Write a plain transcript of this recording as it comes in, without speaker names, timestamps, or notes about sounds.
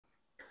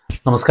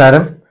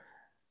നമസ്കാരം,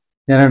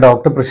 ഞാൻ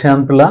ഡോക്ടർ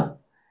പ്രശാന്ത് പിള്ള.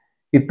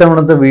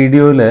 ഇത്തവണത്തെ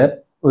വീഡിയോയിൽ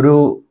ഒരു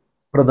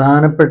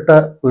പ്രധാനപ്പെട്ട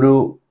ഒരു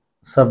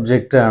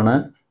സബ്ജക്റ്റാണ്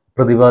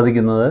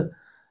പ്രതിപാദിക്കുന്നത്.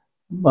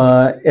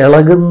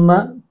 ഇളകുന്ന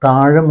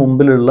താഴെ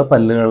മുമ്പിലുള്ള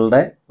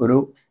പല്ലുകളുടെ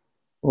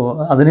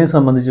അതിനെ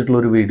സംബന്ധിച്ചിട്ടുള്ള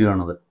ഒരു വീഡിയോ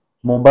ആണത്.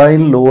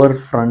 Mobile lower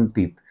front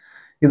teeth.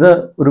 ഇത്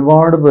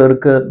ഒരുപാട്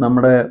പേർക്ക്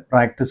നമ്മുടെ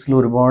പ്രാക്ടീസിൽ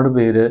ഒരുപാട്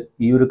പേര്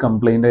ഈ ഒരു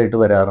കംപ്ലൈൻ്റ് ആയിട്ട്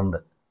വരാറുണ്ട്.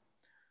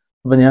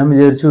 അപ്പോൾ ഞാൻ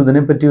വിചാരിച്ചു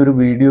ഇതിനെപ്പറ്റി ഒരു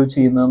വീഡിയോ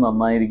ചെയ്യുന്നത്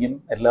നന്നായിരിക്കും,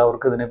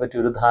 എല്ലാവർക്കും ഇതിനെപ്പറ്റി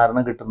ഒരു ധാരണ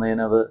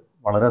കിട്ടുന്നതിന് അത്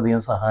വളരെയധികം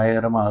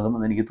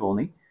സഹായകരമാകുമെന്ന് എനിക്ക്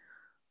തോന്നി.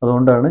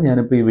 അതുകൊണ്ടാണ്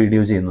ഞാനിപ്പോൾ ഈ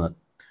വീഡിയോ ചെയ്യുന്നത്.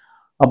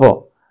 അപ്പോൾ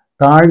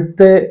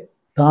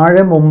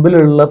താഴെ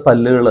മുമ്പിലുള്ള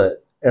പല്ലുകൾ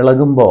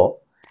ഇളകുമ്പോൾ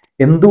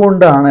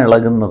എന്തുകൊണ്ടാണ്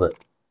ഇളകുന്നത്,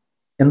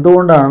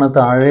 എന്തുകൊണ്ടാണ്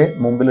താഴെ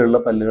മുമ്പിലുള്ള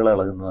പല്ലുകൾ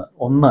ഇളകുന്നത്?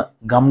 ഒന്ന്,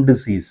 ഗം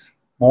ഡിസീസ്,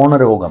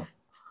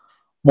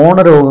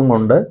 മോണരോഗം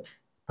കൊണ്ട്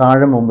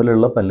താഴെ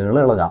മുമ്പിലുള്ള പല്ലുകൾ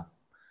ഇളകാം.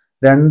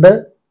 രണ്ട്,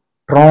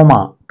 ട്രോമ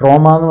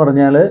എന്ന്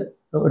പറഞ്ഞാൽ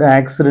ഒരു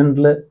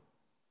ആക്സിഡൻറ്റിൽ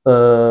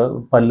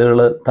പല്ലുകൾ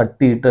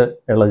തട്ടിയിട്ട്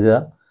ഇളകുക,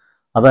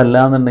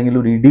 അതല്ലാന്നുണ്ടെങ്കിൽ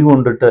ഒരു ഇടി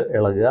കൊണ്ടിട്ട്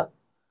ഇളകുക,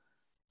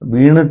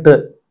 വീണിട്ട്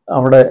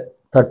അവിടെ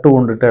തട്ട്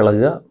കൊണ്ടിട്ട്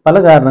ഇളകുക. പല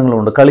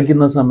കാരണങ്ങളുണ്ട്.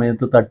 കളിക്കുന്ന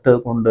സമയത്ത് തട്ട്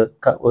കൊണ്ട്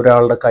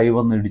ഒരാളുടെ കൈ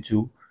വന്ന് ഇടിച്ചു.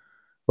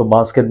 ഇപ്പോൾ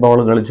ബാസ്കറ്റ് ബോൾ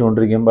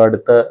കളിച്ചുകൊണ്ടിരിക്കുമ്പോൾ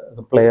അടുത്ത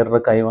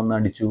പ്ലെയറുടെ കൈ വന്ന്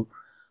അടിച്ചു,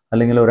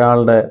 അല്ലെങ്കിൽ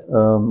ഒരാളുടെ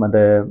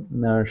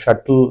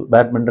ഷട്ടിൽ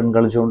ബാഡ്മിൻ്റൺ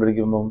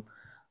കളിച്ചുകൊണ്ടിരിക്കുമ്പം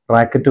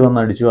റാക്കറ്റ് വന്ന്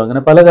അടിച്ചു. അങ്ങനെ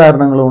പല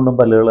കാരണങ്ങൾ കൊണ്ടും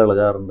പല്ലുകൾ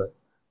ഇളകാറുണ്ട്.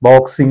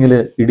 ബോക്സിങ്ങിൽ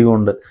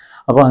ഇടികൊണ്ട്.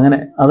 അപ്പോൾ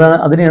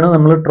അതിനെയാണ്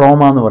നമ്മൾ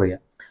ട്രോമ എന്ന് പറയുക.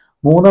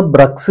 മൂന്ന്,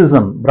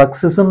 ബ്രക്സിസം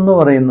എന്ന്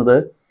പറയുന്നത്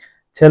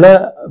ചില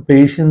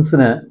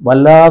പേഷ്യൻസിന്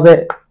വല്ലാതെ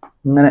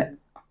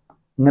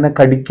ഇങ്ങനെ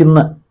കടിക്കുന്ന,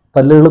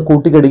 പല്ലുകൾ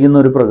കൂട്ടിക്കടിക്കുന്ന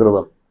ഒരു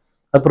പ്രകൃതം.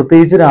 അത്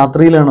പ്രത്യേകിച്ച്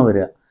രാത്രിയിലാണ്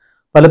വരിക.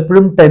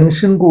 പലപ്പോഴും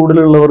ടെൻഷൻ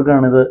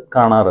കൂടുതലുള്ളവർക്കാണ് ഇത്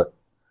കാണാറ്.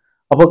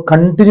 അപ്പോൾ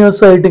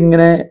കണ്ടിന്യൂസ് ആയിട്ട്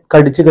ഇങ്ങനെ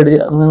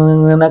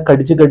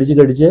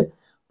കടിച്ച്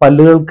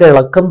പല്ലുകൾക്ക്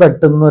ഇളക്കം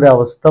തട്ടുന്ന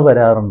ഒരവസ്ഥ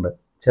വരാറുണ്ട്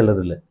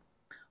ചിലരിൽ.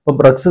 അപ്പോൾ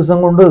ബ്രക്സിസം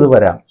കൊണ്ട് ഇത്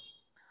വരാം.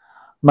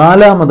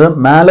 നാലാമത്,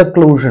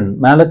 മാലക്ലൂഷൻ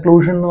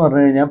എന്ന്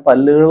പറഞ്ഞു കഴിഞ്ഞാൽ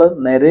പല്ലുകൾ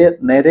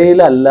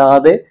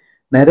നിരയിലല്ലാതെ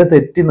നിര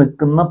തെറ്റി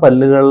നിൽക്കുന്ന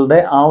പല്ലുകളുടെ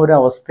ആ ഒരു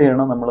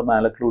അവസ്ഥയാണ് നമ്മൾ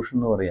മാലക്ലൂഷൻ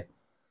എന്ന് പറയുക.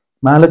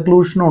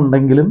 മാലക്ലൂഷൻ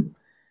ഉണ്ടെങ്കിലും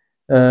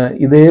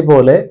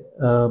ഇതേപോലെ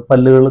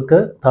പല്ലുകൾക്ക്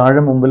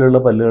താഴെ മുമ്പിലുള്ള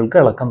പല്ലുകൾക്ക്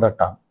ഇളക്കം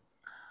തട്ടാം.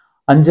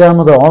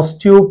 അഞ്ചാമത്,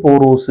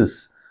 ഓസ്റ്റിയോപോറോസിസ്,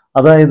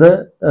 അതായത്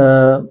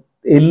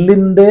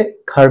എല്ലിൻ്റെ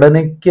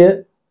ഘടനയ്ക്ക്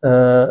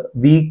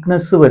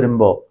വീക്ക്നെസ്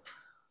വരുമ്പോൾ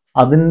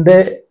അതിൻ്റെ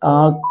ആ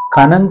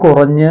കനം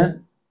കുറഞ്ഞ്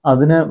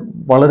അതിന്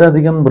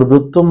വളരെയധികം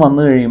മൃദുത്വം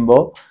വന്നു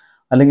കഴിയുമ്പോൾ,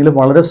 അല്ലെങ്കിൽ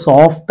വളരെ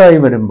സോഫ്റ്റായി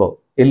വരുമ്പോൾ,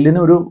 എല്ലിന്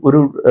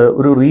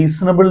ഒരു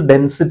റീസണബിൾ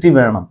ഡെൻസിറ്റി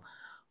വേണം.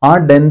 ആ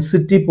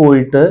ഡെൻസിറ്റി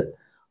പോയിട്ട്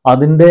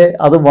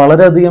അത്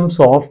വളരെയധികം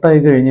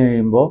സോഫ്റ്റായി കഴിഞ്ഞ്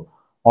കഴിയുമ്പോൾ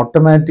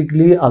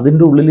ഓട്ടോമാറ്റിക്കലി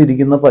അതിൻ്റെ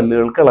ഉള്ളിലിരിക്കുന്ന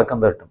പല്ലുകൾക്ക് ഇളക്കം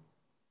തട്ടും.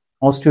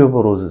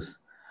 ഓസ്റ്റിയോപോറോസിസ്.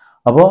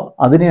 അപ്പോൾ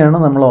അതിനെയാണ്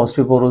നമ്മൾ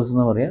ഓസ്റ്റിയോപോറോസിസ്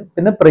എന്ന് പറയുക.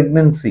 പിന്നെ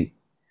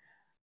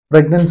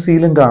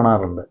പ്രഗ്നൻസിയിലും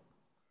കാണാറുണ്ട്.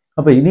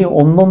 അപ്പോൾ ഇനി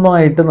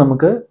ഒന്നൊന്നായിട്ട്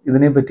നമുക്ക്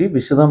ഇതിനെപ്പറ്റി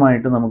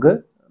വിശദമായിട്ട് നമുക്ക്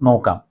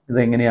നോക്കാം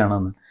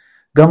ഇതെങ്ങനെയാണെന്ന്.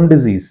 ഗം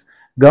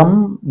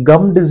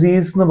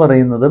ഡിസീസ് എന്ന്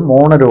പറയുന്നത്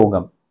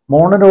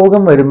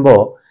മോണരോഗം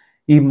വരുമ്പോൾ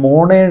ഈ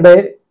മോണയുടെ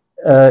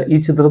ഈ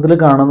ചിത്രത്തിൽ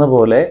കാണുന്ന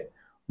പോലെ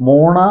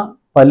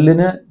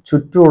പല്ലിന്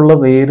ചുറ്റുമുള്ള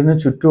വേരിന്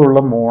ചുറ്റുമുള്ള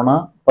മോണ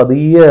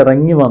പതിയെ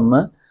ഇറങ്ങി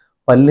വന്ന്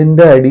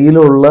പല്ലിൻ്റെ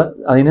അടിയിലുള്ള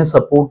അതിനെ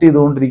സപ്പോർട്ട്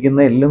ചെയ്തുകൊണ്ടിരിക്കുന്ന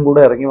എല്ലും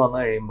കൂടെ ഇറങ്ങി വന്നു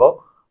കഴിയുമ്പോൾ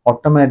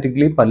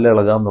ഓട്ടോമാറ്റിക്കലി പല്ല്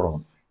ഇളകാൻ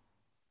തുടങ്ങും.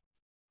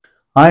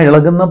 ആ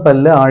ഇളകുന്ന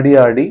പല്ല്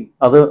ആടി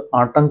അത്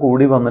ആട്ടം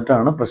കൂടി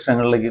വന്നിട്ടാണ്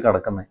പ്രശ്നങ്ങളിലേക്ക്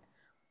കടക്കുന്നത്.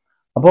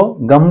 അപ്പോൾ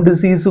ഗം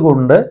ഡിസീസ്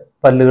കൊണ്ട്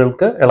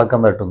പല്ലുകൾക്ക്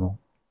ഇളക്കം തട്ടുന്നു.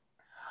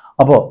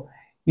 അപ്പോൾ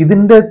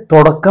ഇതിൻ്റെ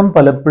തുടക്കം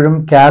പലപ്പോഴും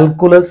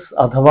കാൽക്കുലസ്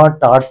അഥവാ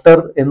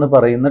ടാർട്ടർ എന്ന്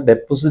പറയുന്ന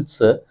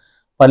ഡെപ്പോസിറ്റ്സ്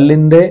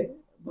പല്ലിൻ്റെ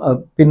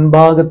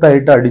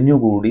പിൻഭാഗത്തായിട്ട്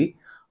അടിഞ്ഞുകൂടി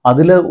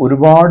അതിൽ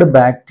ഒരുപാട്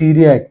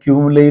ബാക്ടീരിയ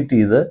അക്യൂമുലേറ്റ്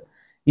ചെയ്ത്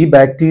ഈ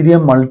ബാക്ടീരിയ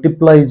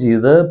മൾട്ടിപ്ലൈ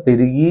ചെയ്ത്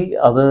പെരുകി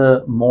അത്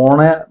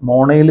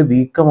മോണയിൽ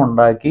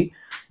വീക്കമുണ്ടാക്കി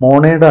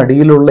മോണയുടെ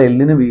അടിയിലുള്ള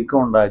എല്ലിന് വീക്കം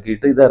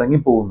ഉണ്ടാക്കിയിട്ട് ഇത്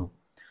ഇറങ്ങിപ്പോകുന്നു.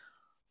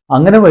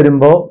 അങ്ങനെ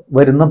വരുമ്പോൾ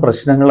വരുന്ന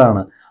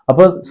പ്രശ്നങ്ങളാണ്.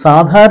 അപ്പോൾ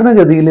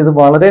സാധാരണഗതിയിൽ ഇത്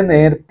വളരെ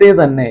നേരത്തെ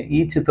തന്നെ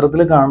ഈ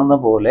ചിത്രത്തിൽ കാണുന്ന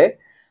പോലെ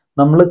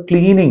നമ്മൾ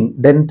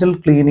dental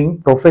cleaning,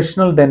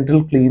 professional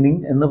dental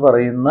cleaning എന്ന്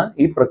പറയുന്ന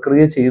ഈ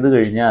പ്രക്രിയ ചെയ്തു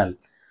കഴിഞ്ഞാൽ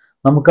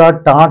നമുക്ക് ആ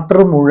ടാർട്ടർ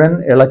മുഴുവൻ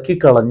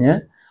ഇളക്കിക്കളഞ്ഞ്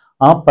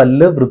ആ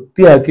പല്ല്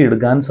വൃത്തിയാക്കി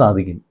എടുക്കാൻ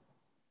സാധിക്കും.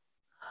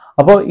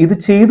 അപ്പോൾ ഇത്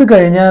ചെയ്തു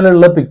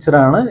കഴിഞ്ഞാലുള്ള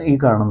പിക്ചറാണ് ഈ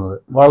കാണുന്നത്.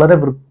 വളരെ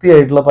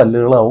വൃത്തിയായിട്ടുള്ള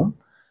പല്ലുകളാവും.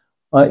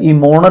 ഈ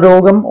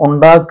മോണരോഗം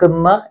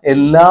ഉണ്ടാക്കുന്ന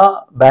എല്ലാ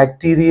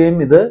ബാക്ടീരിയയും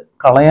ഇത്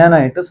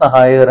കളയാനായിട്ട്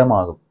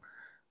സഹായകരമാകും.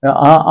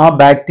 ആ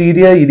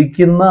ബാക്ടീരിയ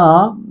ഇരിക്കുന്ന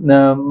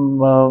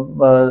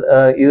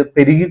ഇത്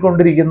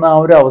പെരുകിക്കൊണ്ടിരിക്കുന്ന ആ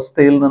ഒരു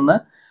അവസ്ഥയിൽ നിന്ന്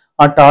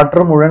ആ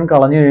ടാർട്ടർ മുഴുവൻ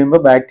കളഞ്ഞു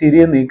കഴിയുമ്പോൾ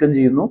ബാക്ടീരിയ നീക്കം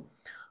ചെയ്യുന്നു.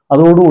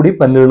 അതോടുകൂടി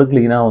പല്ലുകൾ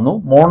ക്ലീൻ ആവുന്നു,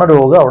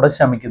 മോണരോഗം അവിടെ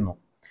ശമിക്കുന്നു.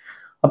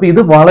 അപ്പം ഇത്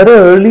വളരെ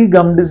ഏർലി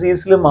ഗം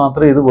ഡിസീസിൽ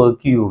മാത്രമേ ഇത്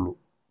വർക്ക് ചെയ്യുള്ളൂ.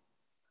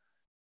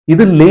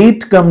 ഇത്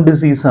ലേറ്റ് ഗം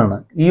ഡിസീസ് ആണ്.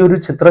 ഈ ഒരു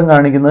ചിത്രം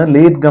കാണിക്കുന്നത്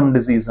ലേറ്റ് ഗം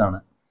ഡിസീസ് ആണ്.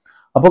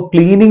 അപ്പോൾ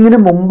ക്ലീനിങ്ങിന്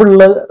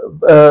മുമ്പുള്ള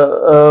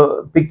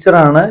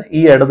പിക്ചറാണ്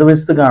ഈ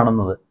ഇടതുവശത്ത്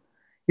കാണുന്നത്.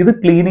 ഇത്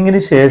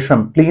ക്ലീനിങ്ങിന് ശേഷം,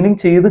 ക്ലീനിങ്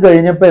ചെയ്ത്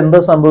കഴിഞ്ഞപ്പോൾ എന്താ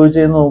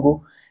സംഭവിച്ചതെന്ന് നോക്കൂ.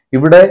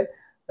 ഇവിടെ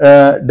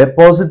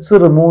ഡെപ്പോസിറ്റ്സ്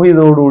റിമൂവ്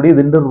ചെയ്തതോടുകൂടി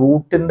ഇതിന്റെ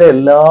റൂട്ടിന്റെ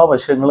എല്ലാ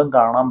വശങ്ങളും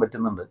കാണാൻ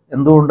പറ്റുന്നുണ്ട്.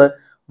 എന്തുകൊണ്ട്?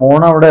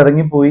 മോണ അവിടെ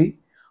ഇറങ്ങിപ്പോയി,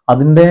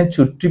 അതിന്റെ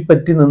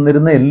ചുറ്റിപ്പറ്റി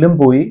നിന്നിരുന്ന എല്ലും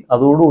പോയി,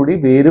 അതോടുകൂടി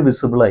വേര്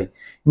വിസിബിളായി.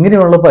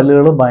 ഇങ്ങനെയുള്ള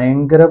പല്ലുകൾ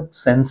ഭയങ്കര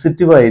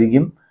സെൻസിറ്റീവ്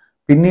ആയിരിക്കും.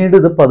 പിന്നീട്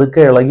ഇത്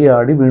പതുക്കെ ഇളകി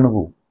ആടി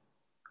വീണുപോകും.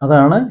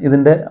 അതാണ്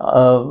ഇതിന്റെ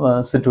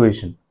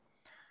സിറ്റുവേഷൻ.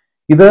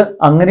 ഇത്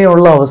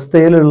അങ്ങനെയുള്ള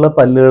അവസ്ഥയിലുള്ള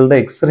പല്ലുകളുടെ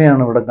എക്സ്റേ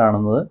ആണ് ഇവിടെ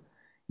കാണുന്നത്.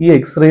 ഈ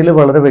എക്സ്റേയിൽ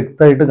വളരെ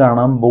വ്യക്തമായിട്ട്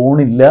കാണാം ബോൺ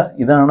ഇല്ല.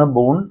 ഇതാണ്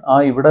ബോൺ.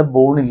 ഇവിടെ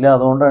ബോൺ ഇല്ല,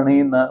 അതുകൊണ്ടാണ്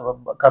ഈ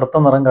കറുത്ത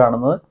നിറം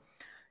കാണുന്നത്.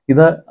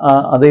 ഇത്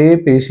അതേ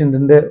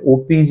പേഷ്യൻറ്റിൻ്റെ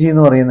OPG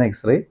എന്ന് പറയുന്ന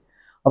എക്സ്റേ.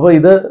 അപ്പോൾ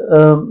ഇത്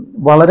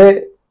വളരെ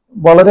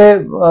വളരെ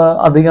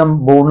അധികം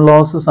ബോൺ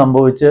ലോസ്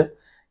സംഭവിച്ച്,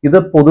 ഇത്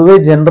പൊതുവെ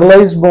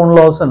ജനറലൈസ്ഡ് ബോൺ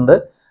ലോസ് ഉണ്ട്.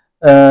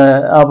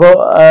 അപ്പോൾ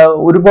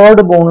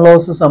ഒരുപാട് ബോൺ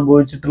ലോസ്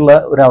സംഭവിച്ചിട്ടുള്ള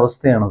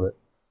ഒരവസ്ഥയാണത്.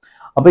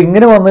 അപ്പോൾ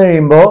ഇങ്ങനെ വന്നു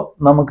കഴിയുമ്പോൾ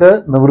നമുക്ക്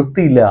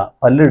നിവൃത്തിയില്ല,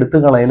 പല്ലെടുത്ത്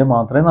കളയൽ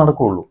മാത്രമേ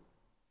നടക്കുകയുള്ളൂ.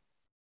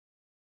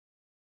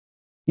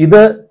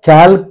 ഇത്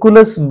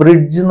കാൽക്കുലസ്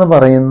ബ്രിഡ്ജ് എന്ന്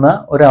പറയുന്ന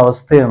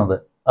ഒരവസ്ഥയാണത്.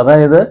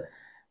 അതായത്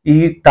ഈ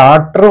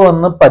ടാർട്ടർ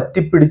വന്ന്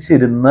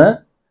പറ്റിപ്പിടിച്ചിരുന്ന്,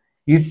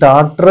 ഈ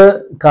ടാർട്ടർ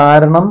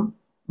കാരണം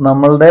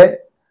നമ്മളുടെ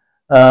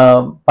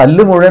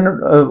പല്ല് മുഴുവൻ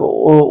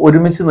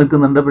ഒരുമിച്ച്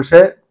നിൽക്കുന്നുണ്ട്.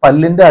 പക്ഷെ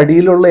പല്ലിന്റെ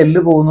അടിയിലുള്ള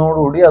എല്ല്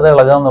പോകുന്നതോടുകൂടി അത്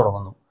ഇളകാൻ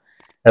തുടങ്ങുന്നു.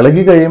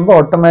 ഇളകി കഴിയുമ്പോൾ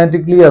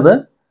ഓട്ടോമാറ്റിക്കലി അത്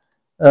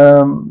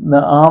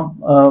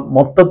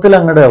മൊത്തത്തിൽ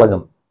അങ്ങോട്ട്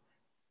ഇളകും.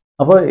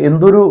 അപ്പോൾ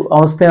എന്തൊരു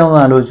അവസ്ഥയാണെന്ന്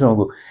ആലോചിച്ച്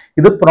നോക്കൂ.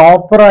 ഇത്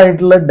പ്രോപ്പർ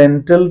ആയിട്ടുള്ള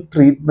ഡെന്റൽ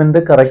ട്രീറ്റ്മെന്റ്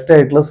കറക്റ്റ്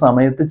ആയിട്ടുള്ള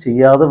സമയത്ത്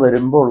ചെയ്യാതെ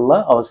വരുമ്പോൾ ഉള്ള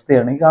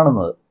അവസ്ഥയാണ് ഈ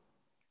കാണുന്നത്.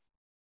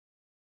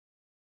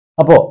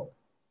 അപ്പോൾ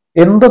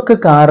എന്തൊക്കെ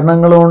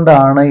കാരണങ്ങൾ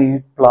കൊണ്ടാണ് ഈ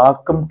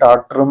പ്ലാക്കും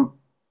ടാർട്ടറും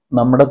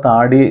നമ്മുടെ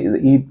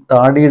ഈ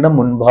താടിയുടെ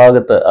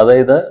മുൻഭാഗത്ത്,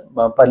 അതായത്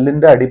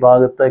പല്ലിന്റെ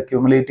അടിഭാഗത്ത്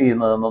അക്യുമുലേറ്റ്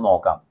ചെയ്യുന്നതെന്ന്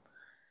നോക്കാം.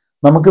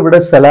 നമുക്കിവിടെ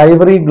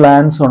സലൈവറി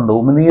ഗ്ലാൻസ് ഉണ്ട്,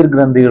 ഉമിനീർ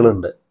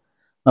ഗ്രന്ഥികളുണ്ട്.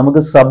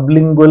 നമുക്ക്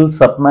സബ്ലിംഗ്വൽ,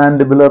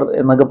 സബ്മാൻഡിബുലർ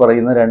എന്നൊക്കെ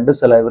പറയുന്ന 2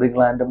 സലൈവറി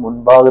ഗ്ലാൻഡ്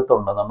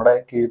മുൻഭാഗത്തുണ്ട്. നമ്മുടെ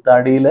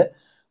കീഴ്ത്താടിയിലെ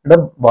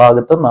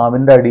ഭാഗത്ത്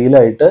നാവിന്റെ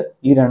അടിയിലായിട്ട്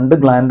ഈ 2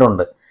 ഗ്ലാൻഡ്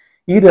ഉണ്ട്.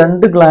 ഈ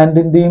 2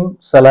 ഗ്ലാൻഡിന്റെയും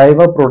സലൈവ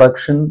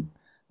പ്രൊഡക്ഷൻ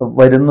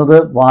വരുന്നത്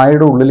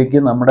വായുടെ ഉള്ളിലേക്ക്,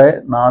 നമ്മുടെ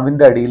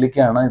നാവിന്റെ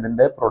അടിയിലേക്കാണ്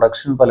ഇതിന്റെ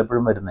പ്രൊഡക്ഷൻ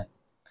പലപ്പോഴും വരുന്നത്.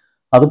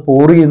 അത്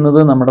പോർ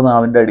ചെയ്യുന്നത് നമ്മുടെ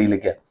നാവിന്റെ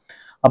അടിയിലേക്കാണ്.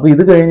 അപ്പൊ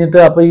ഇത്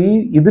കഴിഞ്ഞിട്ട്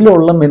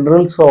ഇതിലുള്ള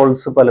മിനറൽ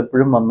സോൾട്സ്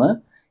പലപ്പോഴും വന്ന്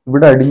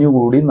ഇവിടെ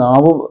അടിഞ്ഞുകൂടി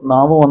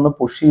നാവ് വന്ന്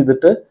പുഷ്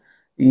ചെയ്തിട്ട്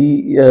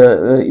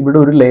ഇവിടെ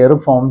ഒരു ലെയർ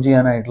ഫോം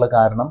ചെയ്യാനായിട്ടുള്ള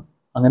കാരണം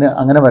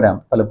അങ്ങനെ വരാം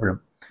പലപ്പോഴും.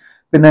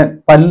 പിന്നെ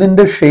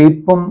പല്ലിന്റെ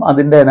ഷേപ്പും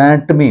അതിന്റെ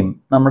അനാട്ടമിയും,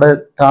 നമ്മുടെ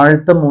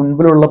താഴത്തെ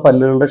മുൻപിലുള്ള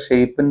പല്ലുകളുടെ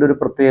ഷേപ്പിന്റെ ഒരു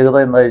പ്രത്യേകത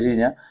എന്താ വെച്ച്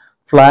കഴിഞ്ഞാൽ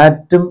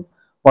ഫ്ലാറ്റും,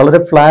 വളരെ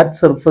ഫ്ലാറ്റ്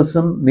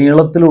സർഫസും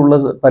നീളത്തിലുള്ള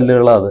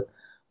പല്ലുകളാണ് അത്.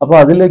 അപ്പോൾ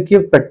അതിലേക്ക്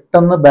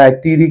പെട്ടെന്ന്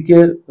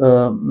ബാക്ടീരിയക്ക്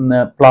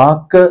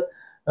പ്ലാക്ക്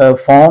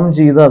ഫോം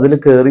ചെയ്ത് അതിൽ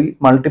കയറി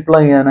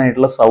മൾട്ടിപ്ലൈ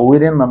ചെയ്യാനായിട്ടുള്ള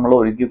സൗകര്യം നമ്മൾ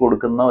ഒരുക്കി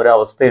കൊടുക്കുന്ന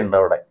ഒരവസ്ഥയുണ്ട്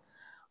അവിടെ.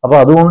 അപ്പോൾ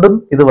അതുകൊണ്ടും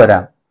ഇത്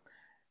വരാം.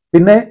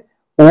 പിന്നെ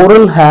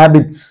ഓറൽ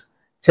ഹാബിറ്റ്സ്,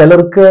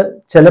 ചിലർക്ക്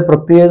ചില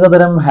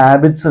പ്രത്യേകതരം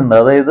ഹാബിറ്റ്സ് ഉണ്ട്.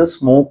 അതായത്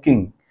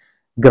സ്മോക്കിംഗ്,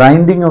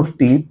 ഗ്രൈൻഡിങ് ഓഫ്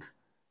ടീത്ത്,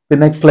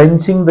 പിന്നെ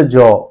ക്ലെൻച്ചിങ് ദ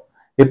ജോ.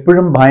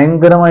 എപ്പോഴും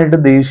ഭയങ്കരമായിട്ട്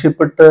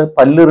ദേഷ്യപ്പെട്ട്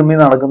പല്ലിറുമി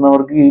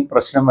നടക്കുന്നവർക്ക് ഈ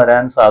പ്രശ്നം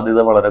വരാൻ സാധ്യത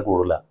വളരെ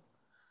കൂടുതലാണ്.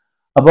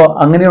 അപ്പോൾ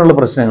അങ്ങനെയുള്ള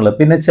പ്രശ്നങ്ങൾ.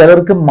 പിന്നെ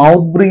ചിലർക്ക്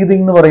മൗത്ത്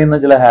ബ്രീതിങ് എന്ന് പറയുന്ന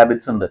ചില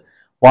ഹാബിറ്റ്സ് ഉണ്ട്,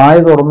 വായ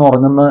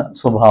തുറന്നുറങ്ങുന്ന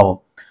സ്വഭാവം.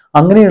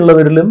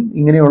 അങ്ങനെയുള്ളവരിലും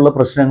ഇങ്ങനെയുള്ള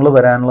പ്രശ്നങ്ങൾ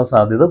വരാനുള്ള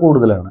സാധ്യത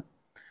കൂടുതലാണ്.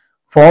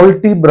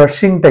 ഫോൾട്ടി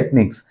ബ്രഷിംഗ്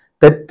ടെക്നിക്സ്,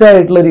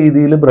 തെറ്റായിട്ടുള്ള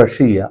രീതിയിൽ ബ്രഷ്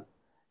ചെയ്യുക.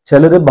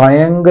 ചിലർ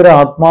ഭയങ്കര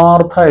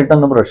ആത്മാർത്ഥമായിട്ട്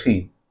അങ്ങ് ബ്രഷ്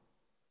ചെയ്യും.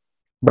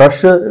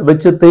 ബ്രഷ്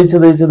വെച്ച്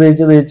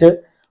തേച്ച്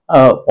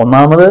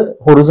ഒന്നാമത്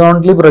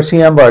ഹൊറിസോണ്ടലി ബ്രഷ്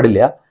ചെയ്യാൻ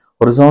പാടില്ല.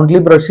 ഹൊറിസോണ്ടലി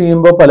ബ്രഷ്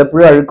ചെയ്യുമ്പോൾ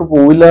പലപ്പോഴും അഴുക്ക്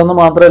പോവില്ല എന്ന്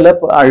മാത്രമല്ല,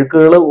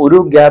 അഴുക്കുകൾ ഒരു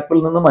ഗ്യാപ്പിൽ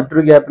നിന്ന്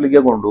മറ്റൊരു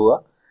ഗ്യാപ്പിലേക്ക് കൊണ്ടുപോവുക.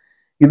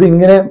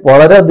 ഇതിങ്ങനെ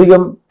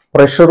വളരെയധികം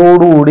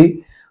പ്രഷറോടുകൂടി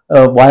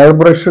വയർ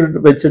ബ്രഷ്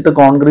വെച്ചിട്ട്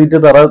കോൺക്രീറ്റ്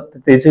തറ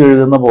തേച്ച്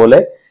കഴുകുന്ന പോലെ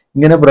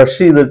ഇങ്ങനെ ബ്രഷ്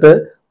ചെയ്തിട്ട്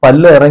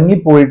പല്ല്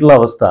ഇറങ്ങിപ്പോയിട്ടുള്ള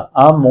അവസ്ഥ,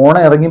 ആ മോണ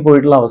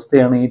ഇറങ്ങിപ്പോയിട്ടുള്ള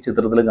അവസ്ഥയാണ് ഈ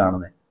ചിത്രത്തിൽ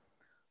കാണുന്നത്.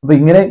 അപ്പൊ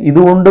ഇങ്ങനെ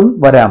ഇതുകൊണ്ടും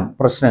വരാം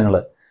പ്രശ്നങ്ങൾ.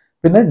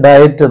 പിന്നെ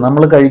ഡയറ്റ്,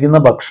 നമ്മൾ കഴിക്കുന്ന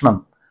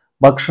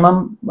ഭക്ഷണം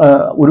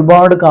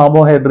ഒരുപാട്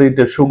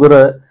കാർബോഹൈഡ്രേറ്റ്, ഷുഗർ,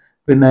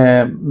 പിന്നെ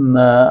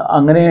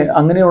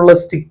അങ്ങനെയുള്ള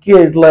സ്റ്റിക്കി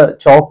ആയിട്ടുള്ള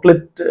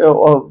ചോക്ലേറ്റ്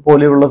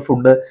പോലെയുള്ള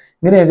ഫുഡ്,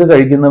 ഇങ്ങനെയൊക്കെ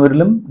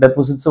കഴിക്കുന്നവരിലും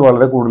ഡെപ്പോസിറ്റ്സ്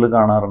വളരെ കൂടുതൽ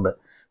കാണാറുണ്ട്.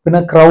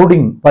 പിന്നെ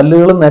ക്രൗഡിങ്,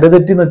 പല്ലുകൾ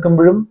നിരതെറ്റി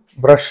നിൽക്കുമ്പോഴും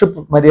ബ്രഷ്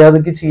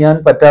മര്യാദയ്ക്ക് ചെയ്യാൻ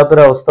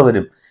പറ്റാത്തൊരവസ്ഥ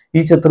വരും,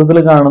 ഈ ചിത്രത്തിൽ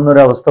കാണുന്ന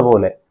ഒരു അവസ്ഥ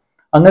പോലെ.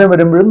 അങ്ങനെ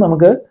വരുമ്പോഴും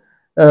നമുക്ക്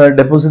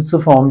ഡെപ്പോസിറ്റ്സ്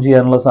ഫോം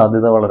ചെയ്യാനുള്ള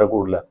സാധ്യത വളരെ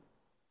കൂടുതലാണ്.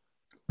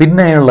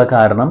 പിന്നെയുള്ള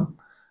കാരണം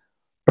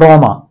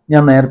ട്രോമ.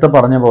 ഞാൻ നേരത്തെ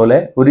പറഞ്ഞ പോലെ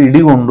ഒരു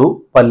ഇടി കൊണ്ടു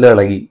പല്ല്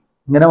ഇളകി,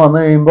 ഇങ്ങനെ വന്നു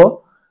കഴിയുമ്പോൾ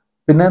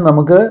പിന്നെ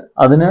നമുക്ക്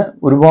അതിന്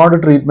ഒരുപാട്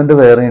ട്രീറ്റ്മെന്റ്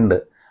വേറെയുണ്ട്.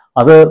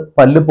 അത്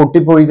പല്ല്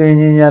പൊട്ടിപ്പോയി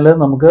കഴിഞ്ഞ് കഴിഞ്ഞാൽ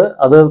നമുക്ക്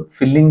അത്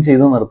ഫില്ലിങ്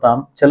ചെയ്ത് നിർത്താം.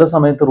 ചില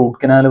സമയത്ത് റൂട്ട്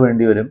കനാൽ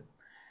വേണ്ടി വരും.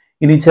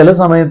 ഇനി ചില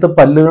സമയത്ത്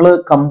പല്ലുകൾ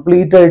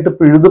കംപ്ലീറ്റ് ആയിട്ട്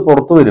പിഴുത്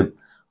പുറത്തു വരും.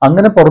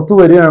 അങ്ങനെ പുറത്തു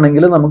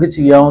വരികയാണെങ്കിൽ നമുക്ക്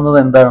ചെയ്യാവുന്നത്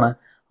എന്താണ്?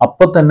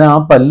 അപ്പം തന്നെ ആ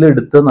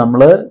പല്ലെടുത്ത്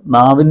നമ്മൾ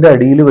നാവിൻ്റെ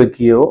അടിയിൽ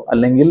വെക്കുകയോ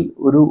അല്ലെങ്കിൽ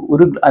ഒരു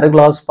 1/2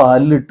 ഗ്ലാസ്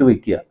പാലിലിട്ട്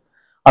വെക്കുക.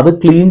 അത്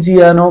ക്ലീൻ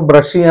ചെയ്യാനോ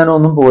ബ്രഷ് ചെയ്യാനോ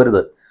ഒന്നും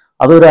പോരുത്.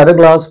 അതൊരു അര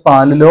ഗ്ലാസ്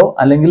പാലിലോ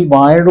അല്ലെങ്കിൽ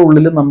വായുടെ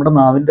ഉള്ളിൽ നമ്മുടെ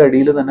നാവിന്റെ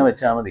അടിയിൽ തന്നെ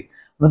വെച്ചാൽ മതി.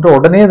 എന്നിട്ട്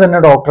ഉടനെ തന്നെ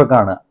ഡോക്ടറെ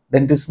കാണുക,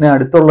 ഡെന്റിസ്റ്റിനെ,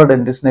 അടുത്തുള്ള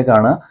ഡെന്റിസ്റ്റിനെ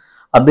കാണുക.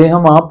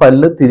 അദ്ദേഹം ആ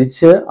പല്ല്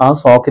തിരിച്ച് ആ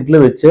സോക്കറ്റിൽ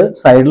വെച്ച്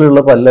സൈഡിലുള്ള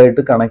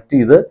പല്ലായിട്ട് കണക്ട്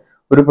ചെയ്ത്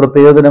ഒരു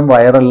പ്രത്യേകതരം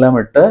വയറെല്ലാം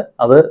ഇട്ട്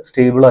അത്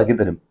സ്റ്റേബിൾ ആക്കി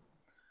തരും.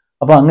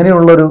 അപ്പൊ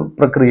അങ്ങനെയുള്ളൊരു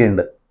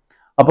പ്രക്രിയയുണ്ട്.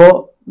 അപ്പോൾ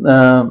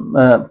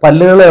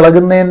പല്ലുകൾ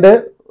ഇളകുന്നതിന്റെ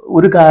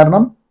ഒരു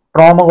കാരണം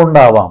ട്രോമ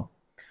കൊണ്ടാവാം.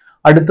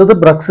 അടുത്തത്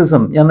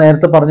ബ്രക്സിസം. ഞാൻ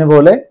നേരത്തെ പറഞ്ഞ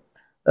പോലെ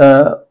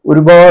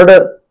ഒരുപാട്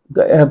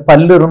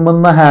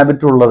പല്ലിറുമ്പുന്ന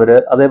ഹാബിറ്റ് ഉള്ളവര്,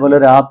 അതേപോലെ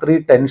രാത്രി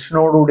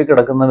ടെൻഷനോടുകൂടി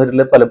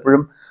കിടക്കുന്നവരിൽ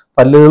പലപ്പോഴും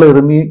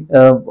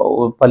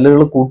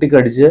പല്ലുകൾ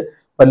കൂട്ടിക്കടിച്ച്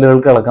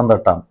പല്ലുകൾക്ക് ഇളക്കം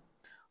തട്ടാം.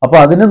 അപ്പൊ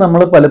അതിന്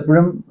നമ്മൾ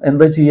പലപ്പോഴും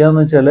എന്താ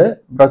ചെയ്യാന്ന് വെച്ചാല്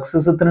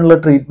ബ്രക്സിസത്തിനുള്ള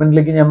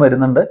ട്രീറ്റ്മെന്റിലേക്ക് ഞാൻ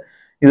വരുന്നുണ്ട്.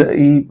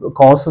 ഈ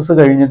കോഴ്സസ്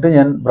കഴിഞ്ഞിട്ട്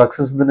ഞാൻ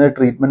ബ്രക്സിസത്തിന്റെ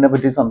ട്രീറ്റ്മെന്റിനെ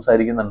പറ്റി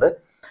സംസാരിക്കുന്നുണ്ട്.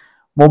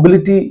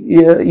 മൊബിലിറ്റി,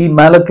 ഈ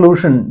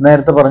മാലക്ലൂഷൻ,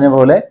 നേരത്തെ പറഞ്ഞ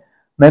പോലെ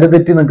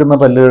നിരതെറ്റി നിൽക്കുന്ന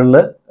പല്ലുകളിൽ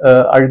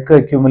അഴുക്ക്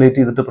അക്യൂമുലേറ്റ്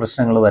ചെയ്തിട്ട്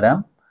പ്രശ്നങ്ങൾ വരാം.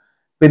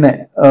 പിന്നെ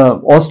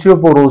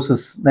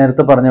ഓസ്റ്റിയോപോറോസിസ്,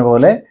 നേരത്തെ പറഞ്ഞ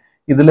പോലെ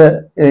ഇതിൽ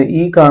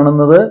ഈ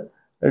കാണുന്നത്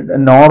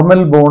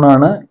നോർമൽ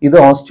ബോണാണ്, ഇത്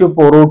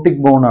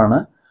ഓസ്റ്റിയോപൊറോട്ടിക് ബോണാണ്.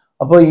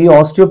 അപ്പോൾ ഈ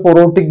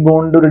ഓസ്റ്റിയോപൊറോട്ടിക്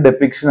ബോണിന്റെ ഒരു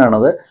ഡെപ്പിക്ഷൻ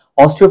ആണത്.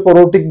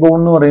 ഓസ്റ്റിയോപൊറോട്ടിക് ബോൺ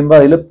എന്ന് പറയുമ്പോൾ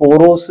അതിൽ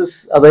പോറോസിസ്,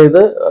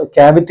 അതായത്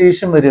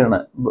ക്യാവിറ്റേഷൻ വരികയാണ്.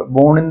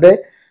 ബോണിന്റെ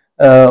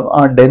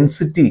ആ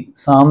ഡെൻസിറ്റി,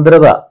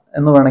 സാന്ദ്രത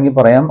എന്ന് വേണമെങ്കിൽ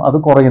പറയാം, അത്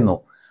കുറയുന്നു.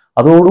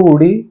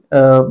 അതോടുകൂടി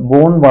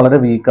ബോൺ വളരെ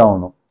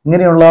വീക്കാവുന്നു.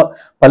 ഇങ്ങനെയുള്ള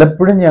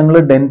പലപ്പോഴും ഞങ്ങൾ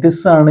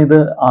ഡെന്റിസ്റ്റ് ആണ് ഇത്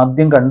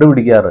ആദ്യം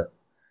കണ്ടുപിടിക്കാറ്.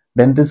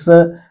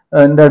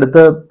 ഡെന്റിസ്റ്റിന്റെ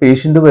അടുത്ത്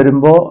പേഷ്യന്റ്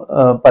വരുമ്പോൾ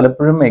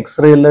പലപ്പോഴും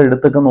എക്സ്റേ എല്ലാം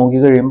എടുത്തൊക്കെ നോക്കി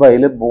കഴിയുമ്പോൾ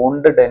അതിൽ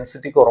ബോണിന്റെ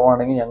ഡെൻസിറ്റി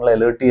കുറവാണെങ്കിൽ ഞങ്ങൾ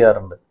അലേർട്ട്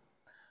ചെയ്യാറുണ്ട്.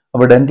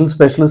 അപ്പോൾ ഡെന്റൽ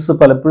സ്പെഷ്യലിസ്റ്റ്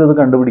പലപ്പോഴും ഇത്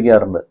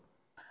കണ്ടുപിടിക്കാറുണ്ട്.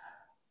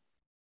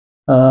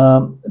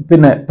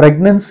 പിന്നെ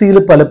പ്രഗ്നൻസിയിൽ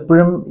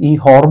പലപ്പോഴും ഈ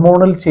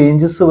ഹോർമോണൽ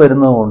ചേഞ്ചസ്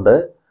വരുന്നതുകൊണ്ട്,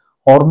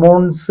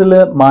 ഹോർമോൺസിൽ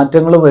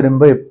മാറ്റങ്ങൾ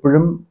വരുമ്പോൾ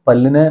എപ്പോഴും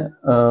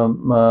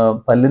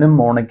പല്ലിനും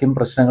മോണയ്ക്കും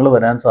പ്രശ്നങ്ങൾ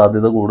വരാൻ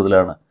സാധ്യത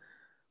കൂടുതലാണ്.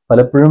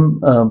 പലപ്പോഴും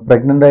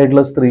പ്രഗ്നൻ്റ്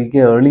ആയിട്ടുള്ള സ്ത്രീക്ക്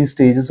ഏർലി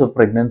സ്റ്റേജസ് ഓഫ്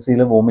പ്രഗ്നൻസിയിൽ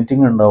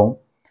വോമിറ്റിംഗ് ഉണ്ടാവും.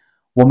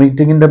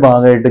 വോമിറ്റിങ്ങിൻ്റെ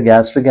ഭാഗമായിട്ട്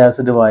ഗ്യാസ്ട്രിക്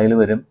ആസിഡ് വായിൽ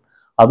വരും.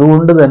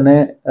 അതുകൊണ്ട് തന്നെ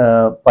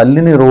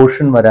പല്ലിന്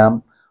ഇറോഷൻ വരാം,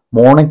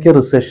 മോണയ്ക്ക്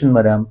റിസഷൻ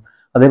വരാം.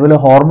 അതേപോലെ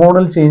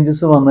ഹോർമോണൽ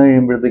ചേഞ്ചസ് വന്നു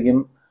കഴിയുമ്പോഴത്തേക്കും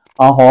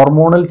ആ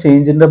ഹോർമോണൽ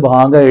ചേഞ്ചിൻ്റെ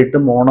ഭാഗമായിട്ട്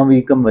മോണ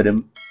വീക്കം വരും,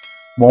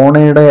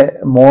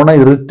 മോണ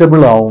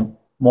ഇറിറ്റബിൾ ആവും,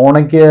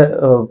 മോണയ്ക്ക്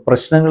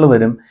പ്രശ്നങ്ങൾ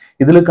വരും.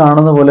 ഇതിൽ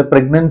കാണുന്ന പോലെ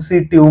പ്രഗ്നൻസി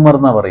ട്യൂമർ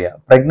എന്നാ പറയുക.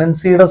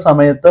 പ്രഗ്നൻസിയുടെ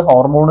സമയത്ത്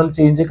ഹോർമോണൽ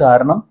ചേഞ്ച്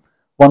കാരണം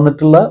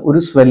വന്നിട്ടുള്ള ഒരു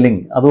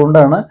സ്വെല്ലിങ്,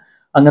 അതുകൊണ്ടാണ്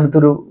അങ്ങനത്തെ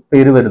ഒരു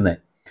പേര് വരുന്നത്.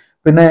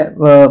 പിന്നെ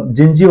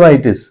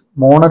ജിഞ്ചിവൈറ്റിസ്,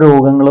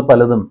 മോണരോഗങ്ങൾ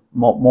പലതും,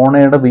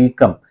 മോണയുടെ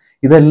വീക്കം,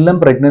 ഇതെല്ലാം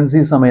പ്രഗ്നൻസി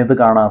സമയത്ത്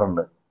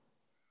കാണാറുണ്ട്.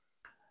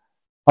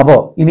 അപ്പോൾ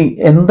ഇനി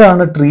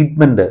എന്താണ്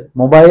ട്രീറ്റ്മെന്റ്?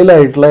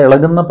 മൊബൈലായിട്ടുള്ള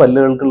ഇളകുന്ന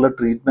പല്ലുകൾക്കുള്ള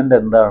ട്രീറ്റ്മെന്റ്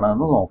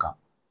എന്താണെന്ന് നോക്കാം.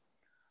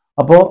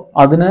 അപ്പോൾ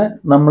അതിന്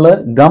നമ്മൾ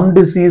ഗം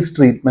ഡിസീസ്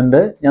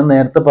ട്രീറ്റ്മെന്റ്, ഞാൻ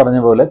നേരത്തെ പറഞ്ഞ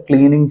പോലെ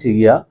ക്ലീനിങ്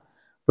ചെയ്യുക,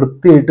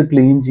 വൃത്തിയായിട്ട്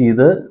ക്ലീൻ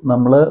ചെയ്ത്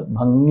നമ്മൾ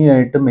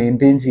ഭംഗിയായിട്ട്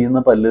മെയിൻറ്റെയിൻ ചെയ്യുന്ന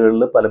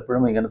പല്ലുകളിൽ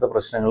പലപ്പോഴും ഇങ്ങനത്തെ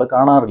പ്രശ്നങ്ങൾ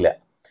കാണാറില്ല.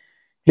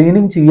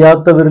 ക്ലീനിങ്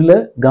ചെയ്യാത്തവരിൽ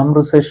ഗം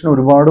റിസഷൻ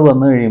ഒരുപാട്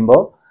വന്നു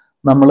കഴിയുമ്പോൾ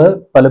നമ്മൾ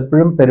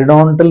പലപ്പോഴും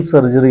പെരിഡോണ്ടൽ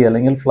സർജറി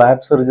അല്ലെങ്കിൽ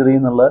ഫ്ലാറ്റ് സർജറി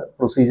എന്നുള്ള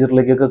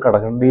പ്രൊസീജിയറിലേക്കൊക്കെ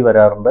കടക്കേണ്ടി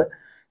വരാറുണ്ട്.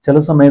 ചില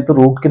സമയത്ത്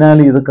റൂട്ട് കനാൽ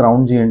ചെയ്ത് ക്രൗൺ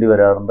ചെയ്യേണ്ടി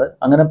വരാറുണ്ട്.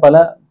 അങ്ങനെ പല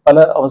പല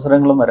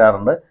അവസരങ്ങളും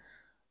വരാറുണ്ട്.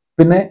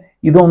 പിന്നെ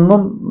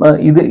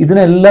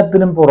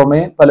ഇതിനെല്ലാത്തിനും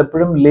പുറമെ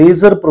പലപ്പോഴും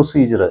ലേസർ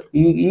പ്രൊസീജിയർ,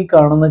 ഈ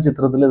കാണുന്ന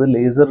ചിത്രത്തിൽ ഇത്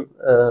ലേസർ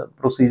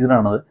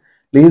പ്രൊസീജിയറാണത്.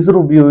 ലേസർ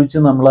ഉപയോഗിച്ച്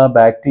നമ്മൾ ആ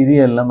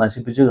ബാക്ടീരിയ എല്ലാം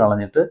നശിപ്പിച്ച്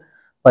കളഞ്ഞിട്ട്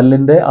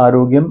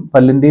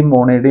പല്ലിൻ്റെയും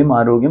മോണയുടെയും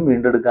ആരോഗ്യം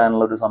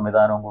വീണ്ടെടുക്കാനുള്ള ഒരു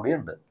സംവിധാനവും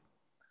കൂടിയുണ്ട്.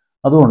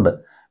 അതുകൊണ്ട്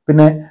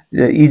പിന്നെ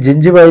ഈ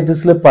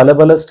ജിഞ്ചിവൈറ്റിസിൽ പല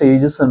പല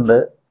സ്റ്റേജസ് ഉണ്ട്.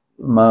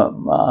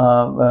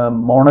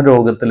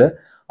 മോണരോഗത്തിൽ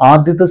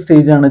ആദ്യത്തെ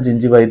സ്റ്റേജാണ്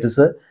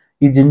ജിഞ്ചിവൈറ്റിസ്.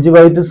 ഈ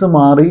ജിഞ്ചിവൈറ്റിസ്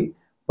മാറി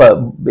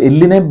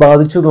എല്ലിനെ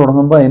ബാധിച്ചു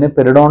തുടങ്ങുമ്പോൾ അതിനെ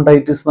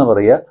പെരിഡോണ്ടൈറ്റിസ് എന്ന്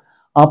പറയുക.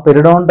 ആ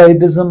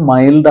പെരിഡോണ്ടൈറ്റിസ്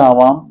മൈൽഡ്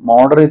ആവാം,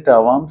 മോഡറേറ്റ്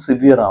ആവാം,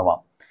 സിവിയർ ആവാം.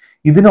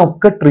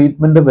 ഇതിനൊക്കെ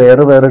ട്രീറ്റ്മെന്റ്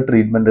വേറെ വേറെ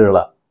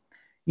ട്രീറ്റ്മെന്റുകളാണ്.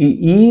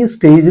 ഈ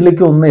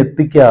സ്റ്റേജിലേക്ക് ഒന്നും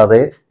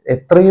എത്തിക്കാതെ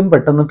എത്രയും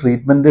പെട്ടെന്ന്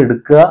ട്രീറ്റ്മെന്റ്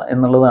എടുക്കുക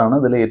എന്നുള്ളതാണ്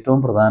ഇതിലെ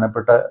ഏറ്റവും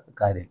പ്രധാനപ്പെട്ട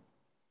കാര്യം.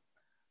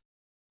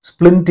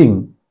 സ്പ്ലിന്റിങ്,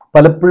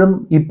 പലപ്പോഴും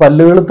ഈ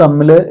പല്ലുകൾ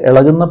തമ്മിൽ,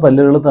 ഇളകുന്ന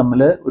പല്ലുകൾ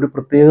തമ്മിൽ ഒരു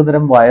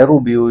പ്രത്യേകതരം വയർ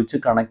ഉപയോഗിച്ച്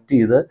കണക്ട്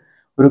ചെയ്ത്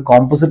ഒരു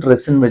കോമ്പോസിറ്റ്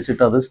റെസിൻ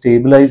വെച്ചിട്ട് അത്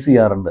സ്റ്റേബിലൈസ്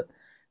ചെയ്യാറുണ്ട്.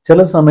 ചില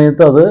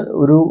സമയത്ത് അത്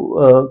ഒരു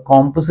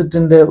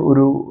കോമ്പോസിറ്റിന്റെ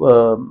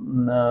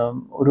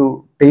ഒരു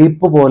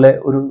ടേപ്പ് പോലെ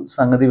ഒരു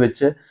സംഗതി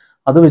വെച്ച്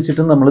അത്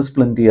വെച്ചിട്ട് നമ്മൾ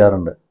സ്പ്ലിന്റ്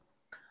ചെയ്യാറുണ്ട്.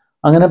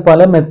 അങ്ങനെ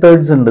പല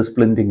മെത്തേഡ്സ് ഉണ്ട്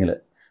സ്പ്ലിന്റിങ്ങിൽ.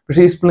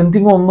 പക്ഷേ ഈ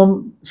സ്പ്ലിന്റിങ് ഒന്നും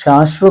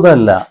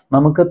ശാശ്വതമല്ല.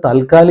 നമുക്ക്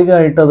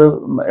താൽക്കാലികമായിട്ട് അത്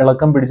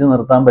ഇളക്കം പിടിച്ച്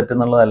നിർത്താൻ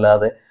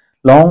പറ്റുന്നുള്ളതല്ലാതെ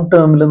ലോങ്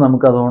ടേമിൽ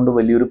നമുക്ക് അതുകൊണ്ട്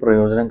വലിയൊരു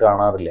പ്രയോജനം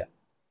കാണാറില്ല.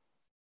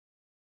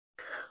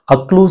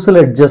 അക്ലൂസൽ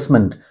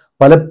അഡ്ജസ്റ്റ്മെന്റ്,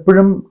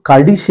 പലപ്പോഴും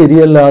കടി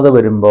ശരിയല്ലാതെ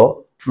വരുമ്പോൾ,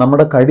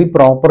 നമ്മുടെ കടി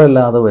പ്രോപ്പർ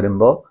അല്ലാതെ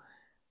വരുമ്പോൾ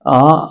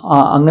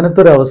അങ്ങനത്തെ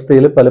ഒരു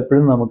അവസ്ഥയിൽ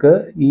പലപ്പോഴും നമുക്ക്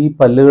ഈ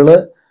പല്ലുകൾ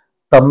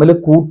തമ്മിൽ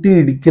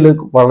കൂട്ടിയിടിക്കൽ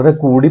വളരെ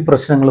കൂടി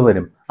പ്രശ്നങ്ങൾ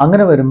വരും.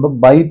 അങ്ങനെ വരുമ്പോൾ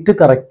ബൈറ്റ്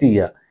കറക്റ്റ്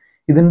ചെയ്യുക.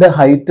 ഇതിൻ്റെ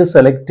ഹൈറ്റ്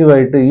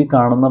സെലക്റ്റീവായിട്ട് ഈ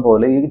കാണുന്ന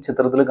പോലെ, ഈ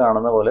ചിത്രത്തിൽ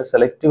കാണുന്ന പോലെ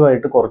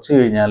സെലക്റ്റീവായിട്ട് കുറച്ച്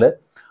കഴിഞ്ഞാൽ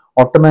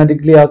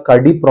ഓട്ടോമാറ്റിക്കലി ആ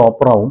കടി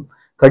പ്രോപ്പറാവും.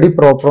 കടി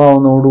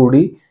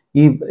പ്രോപ്പറാവുന്നതോടുകൂടി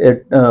ഈ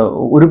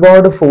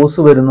ഒരുപാട്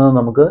ഫോഴ്സ് വരുന്നത്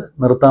നമുക്ക്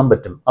നിർത്താൻ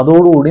പറ്റും.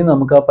 അതോടുകൂടി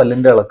നമുക്ക് ആ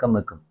പല്ലിൻ്റെ ഇളക്കം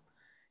നിൽക്കും.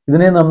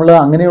 ഇതിനെ നമ്മൾ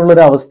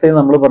അങ്ങനെയുള്ളൊരു അവസ്ഥയെ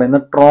നമ്മൾ പറയുന്ന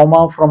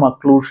ട്രോമ ഫ്രം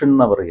അക്ലൂഷൻ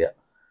എന്ന് പറയുക.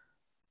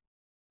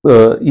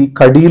 ഈ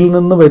കടിയിൽ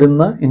നിന്ന്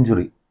വരുന്ന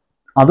ഇഞ്ചുറി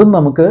അതും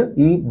നമുക്ക്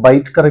ഈ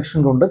ബൈറ്റ് കറക്ഷൻ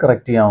കൊണ്ട്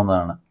കറക്റ്റ്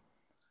ചെയ്യാവുന്നതാണ്.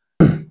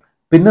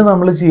 പിന്നെ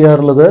നമ്മൾ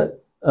ചെയ്യാറുള്ളത്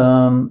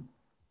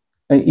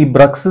ഈ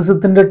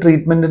ബ്രക്സിസത്തിൻ്റെ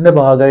ട്രീറ്റ്മെൻറ്റിൻ്റെ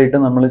ഭാഗമായിട്ട്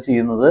നമ്മൾ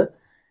ചെയ്യുന്നത്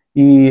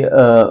ഈ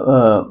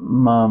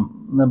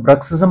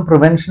ബ്രക്സിസം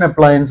പ്രിവെൻഷൻ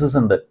അപ്ലയൻസസ്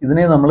ഉണ്ട്.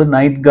 ഇതിനെ നമ്മൾ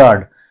നൈറ്റ്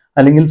ഗാർഡ്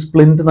അല്ലെങ്കിൽ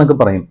സ്പ്ലിൻറ്റ് എന്നൊക്കെ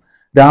പറയും.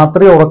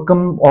 രാത്രി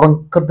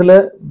ഉറക്കത്തിൽ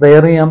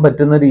വെയർ ചെയ്യാൻ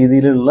പറ്റുന്ന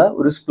രീതിയിലുള്ള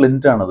ഒരു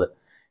സ്പ്ലിൻറ്റാണത്.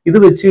 ഇത്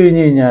വെച്ച്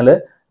കഴിഞ്ഞ് കഴിഞ്ഞാൽ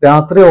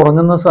രാത്രി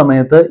ഉറങ്ങുന്ന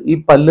സമയത്ത് ഈ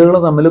പല്ലുകൾ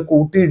തമ്മിൽ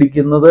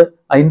കൂട്ടിയിടിക്കുന്നത്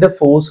അതിൻ്റെ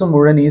ഫോഴ്സ്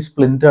മുഴുവൻ ഈ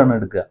സ്പ്ലിൻറ്റാണ്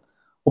എടുക്കുക.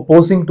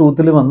 ഒപ്പോസിങ്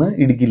ടൂത്തിൽ വന്ന്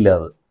ഇടിക്കില്ല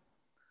അത്.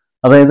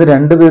 അതായത്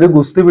രണ്ടുപേര്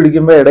ഗുസ്തി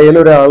പിടിക്കുമ്പോൾ ഇടയിൽ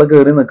ഒരാൾ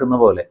കയറി നിൽക്കുന്ന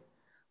പോലെ.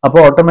 അപ്പോൾ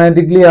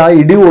ഓട്ടോമാറ്റിക്കലി ആ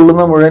ഇടി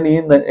കൊള്ളുന്ന മുഴുവൻ ഈ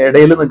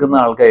ഇടയിൽ നിൽക്കുന്ന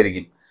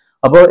ആൾക്കായിരിക്കും.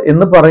 അപ്പോൾ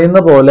എന്ന് പറയുന്ന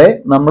പോലെ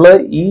നമ്മൾ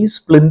ഈ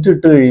സ്പ്ലിൻറ്റ്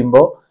ഇട്ട്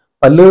കഴിയുമ്പോൾ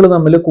പല്ലുകൾ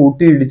തമ്മിൽ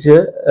കൂട്ടിയിടിച്ച്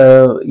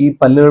ഈ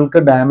പല്ലുകൾക്ക്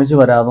ഡാമേജ്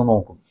വരാതെ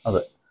നോക്കും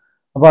അത്.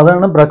 അപ്പോൾ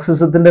അതാണ്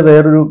ബ്രക്സിസത്തിൻ്റെ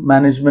വേറൊരു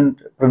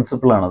മാനേജ്മെൻറ്റ്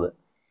പ്രിൻസിപ്പിളാണത്.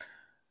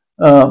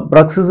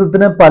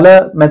 ബ്രക്സിസത്തിന് പല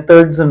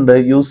മെത്തേഡ്സ് ഉണ്ട്.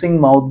 യൂസിങ്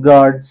മൗത്ത്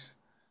ഗാർഡ്സ്,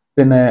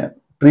 പിന്നെ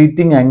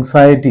ട്രീറ്റിംഗ്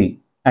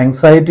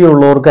ആങ്സൈറ്റി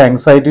ഉള്ളവർക്ക്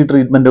ആങ്സൈറ്റി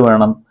ട്രീറ്റ്മെൻറ്റ്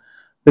വേണം.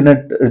 പിന്നെ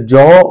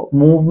ജോ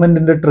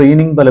മൂവ്മെൻറ്റിൻ്റെ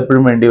ട്രെയിനിങ്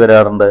പലപ്പോഴും വേണ്ടി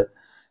വരാറുണ്ട്.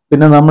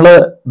 പിന്നെ നമ്മൾ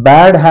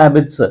ബാഡ്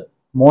ഹാബിറ്റ്സ്,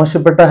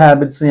 മോശപ്പെട്ട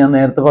ഹാബിറ്റ്സ്, ഞാൻ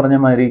നേരത്തെ പറഞ്ഞ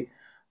മാതിരി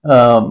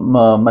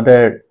മറ്റേ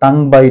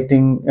ടങ്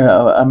ബൈറ്റിംഗ്,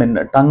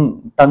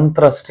 ടങ്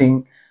ത്രസ്റ്റിംഗ്,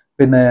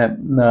 പിന്നെ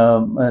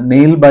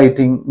നെയിൽ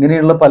ബൈറ്റിംഗ്,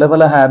 ഇങ്ങനെയുള്ള പല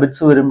പല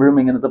ഹാബിറ്റ്സ് വരുമ്പോഴും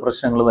ഇങ്ങനത്തെ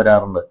പ്രശ്നങ്ങൾ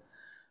വരാറുണ്ട്.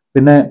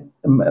 പിന്നെ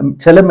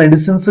ചില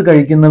മെഡിസിൻസ്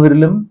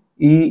കഴിക്കുന്നവരിലും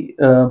ഈ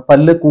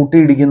പല്ല്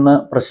കൂട്ടിയിടിക്കുന്ന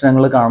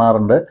പ്രശ്നങ്ങൾ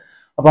കാണാറുണ്ട്.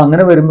 അപ്പോൾ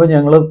അങ്ങനെ വരുമ്പോൾ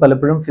ഞങ്ങൾ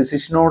പലപ്പോഴും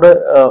ഫിസിഷ്യനോട്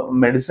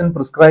മെഡിസിൻ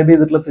പ്രിസ്ക്രൈബ്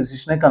ചെയ്തിട്ടുള്ള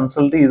ഫിസിഷ്യനെ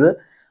കൺസൾട്ട് ചെയ്ത്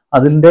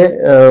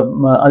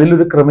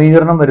അതിലൊരു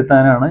ക്രമീകരണം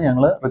വരുത്താനാണ്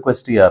ഞങ്ങൾ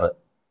റിക്വസ്റ്റ് ചെയ്യാറ്.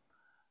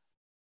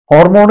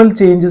 ഹോർമോണൽ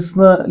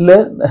ചേഞ്ചസിൽ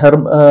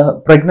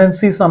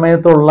പ്രഗ്നൻസി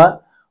സമയത്തുള്ള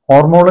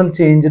ഹോർമോണൽ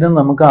ചേഞ്ചിന്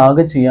നമുക്ക്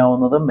ആകെ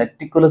ചെയ്യാവുന്നത്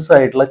മെറ്റിക്കുലസ്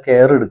ആയിട്ടുള്ള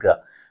കെയർ എടുക്കുക.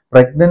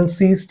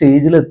 പ്രഗ്നൻസി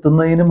സ്റ്റേജിൽ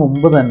എത്തുന്നതിന്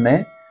മുമ്പ് തന്നെ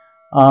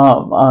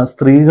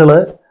സ്ത്രീകൾ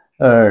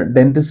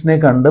ഡെന്റിസ്റ്റിനെ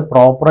കണ്ട്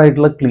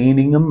പ്രോപ്പറായിട്ടുള്ള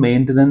ക്ലീനിങ്ങും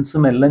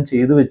മെയിൻ്റനൻസും എല്ലാം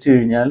ചെയ്തു വെച്ച്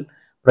കഴിഞ്ഞാൽ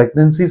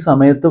പ്രഗ്നൻസി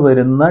സമയത്ത്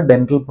വരുന്ന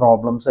ഡെന്റൽ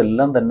പ്രോബ്ലംസ്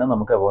എല്ലാം തന്നെ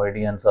നമുക്ക് അവോയ്ഡ്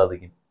ചെയ്യാൻ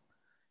സാധിക്കും.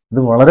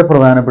 ഇത് വളരെ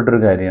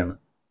പ്രധാനപ്പെട്ടൊരു കാര്യമാണ്.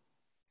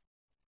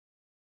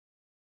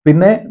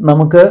 പിന്നെ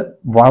നമുക്ക്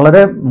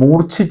വളരെ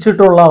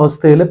മൂർച്ഛിച്ചിട്ടുള്ള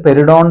അവസ്ഥയിൽ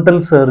പെരിഡോണ്ടൽ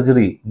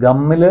സർജറി,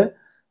 ഗമ്മിൽ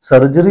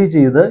സർജറി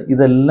ചെയ്ത്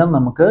ഇതെല്ലാം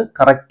നമുക്ക്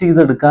കറക്റ്റ്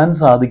ചെയ്തെടുക്കാൻ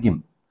സാധിക്കും.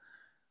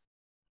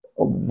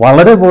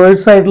 വളരെ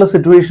വേഴ്സ് ആയിട്ടുള്ള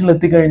സിറ്റുവേഷനിൽ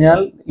എത്തിക്കഴിഞ്ഞാൽ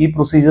ഈ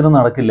പ്രൊസീജിയർ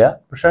നടക്കില്ല.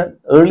 പക്ഷെ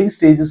ഏർലി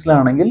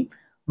സ്റ്റേജസിലാണെങ്കിൽ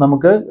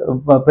നമുക്ക്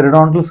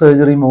പെരിഡോണ്ടൽ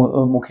സർജറി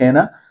മുഖേന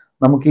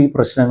നമുക്ക് ഈ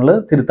പ്രശ്നങ്ങൾ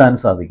തിരുത്താൻ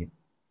സാധിക്കും.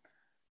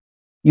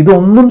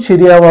 ഇതൊന്നും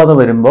ശരിയാവാതെ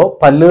വരുമ്പോൾ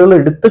പല്ലുകൾ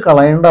എടുത്ത്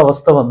കളയേണ്ട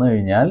അവസ്ഥ വന്നു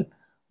കഴിഞ്ഞാൽ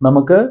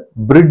നമുക്ക്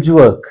ബ്രിഡ്ജ്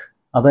വർക്ക്,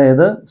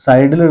 അതായത്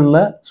സൈഡിലുള്ള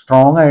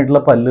സ്ട്രോങ്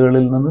ആയിട്ടുള്ള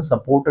പല്ലുകളിൽ നിന്ന്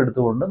സപ്പോർട്ട്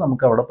എടുത്തുകൊണ്ട്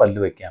നമുക്ക് അവിടെ പല്ല്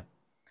വയ്ക്കാം.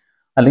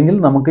 അല്ലെങ്കിൽ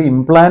നമുക്ക്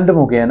ഇംപ്ലാന്റ്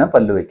മുഖേന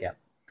പല്ല് വയ്ക്കാം.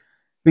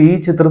 ഇപ്പം ഈ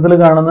ചിത്രത്തിൽ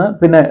കാണുന്ന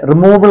പിന്നെ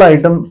റിമൂവബിൾ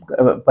ആയിട്ടും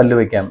പല്ല്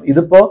വയ്ക്കാം.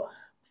 ഇതിപ്പോൾ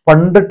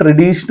പണ്ട്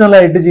ട്രഡീഷണൽ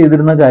ആയിട്ട്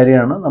ചെയ്തിരുന്ന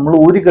കാര്യമാണ്, നമ്മൾ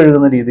ഊരി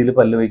കഴുകുന്ന രീതിയിൽ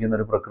പല്ല് വയ്ക്കുന്ന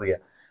ഒരു പ്രക്രിയ.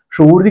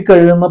 പക്ഷെ ഊരി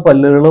കഴുകുന്ന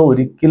പല്ലുകൾ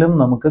ഒരിക്കലും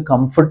നമുക്ക്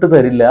കംഫർട്ട്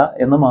തരില്ല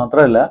എന്ന്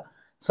മാത്രമല്ല,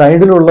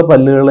 സൈഡിലുള്ള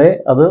പല്ലുകളെ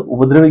അത്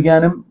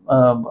ഉപദ്രവിക്കാനും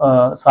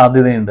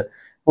സാധ്യതയുണ്ട്.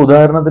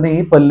 ഉദാഹരണത്തിന് ഈ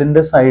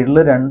പല്ലിൻ്റെ സൈഡിൽ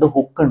 2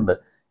 ഹുക്ക് ഉണ്ട്.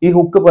 ഈ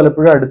ഹുക്ക്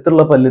പലപ്പോഴും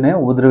അടുത്തുള്ള പല്ലിനെ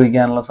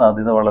ഉപദ്രവിക്കാനുള്ള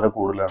സാധ്യത വളരെ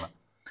കൂടുതലാണ്.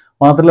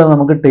 മാത്രമല്ല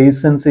നമുക്ക്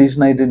ടേസ്റ്റ്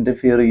സെൻസേഷനായിട്ട്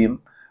ഇൻ്റർഫിയർ ചെയ്യും.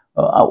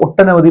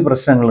 ഒട്ടനവധി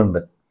പ്രശ്നങ്ങളുണ്ട്.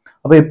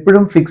 അപ്പോൾ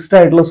എപ്പോഴും ഫിക്സ്ഡ്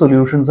ആയിട്ടുള്ള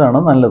സൊല്യൂഷൻസ് ആണ്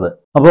നല്ലത്.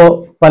 അപ്പോൾ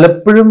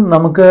പലപ്പോഴും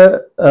നമുക്ക്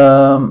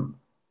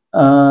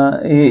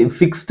ഈ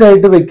ഫിക്സ്ഡ്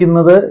ആയിട്ട്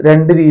വെക്കുന്നത്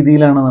 2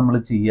 രീതിയിലാണ് നമ്മൾ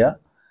ചെയ്യുക.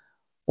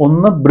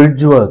 ഒന്ന്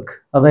ബ്രിഡ്ജ് വർക്ക്,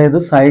 അതായത്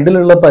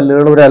സൈഡിലുള്ള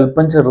പല്ലുകൾ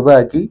ഒരല്പം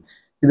ചെറുതാക്കി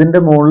ഇതിൻ്റെ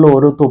മുകളിൽ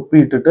ഓരോ തൊപ്പി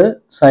ഇട്ടിട്ട്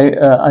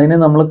അതിനെ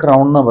നമ്മൾ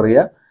ക്രൗൺ എന്നാണ്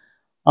പറയുക.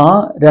 ആ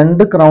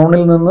 2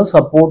 ക്രൗണിൽ നിന്ന്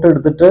സപ്പോർട്ട്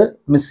എടുത്തിട്ട്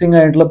മിസ്സിംഗ്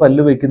ആയിട്ടുള്ള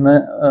പല്ല് വെക്കുന്ന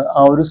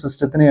ആ ഒരു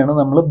സിസ്റ്റത്തിനെയാണ്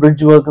നമ്മൾ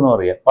ബ്രിഡ്ജ് വർക്ക് എന്ന്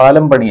പറയുക.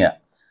 പാലം പണിയുക.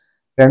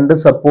 2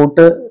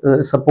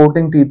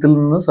 സപ്പോർട്ടിങ് ടീത്തിൽ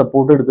നിന്ന്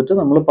സപ്പോർട്ട് എടുത്തിട്ട്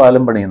നമ്മൾ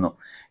പാലം പണിയുന്നു.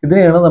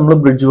 ഇതിനെയാണ് നമ്മൾ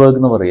ബ്രിഡ്ജ് വർക്ക്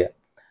എന്ന് പറയുക.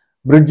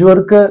 ബ്രിഡ്ജ്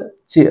വർക്ക്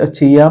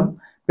ചെയ്യാം.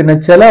 പിന്നെ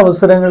ചില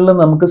അവസരങ്ങളിൽ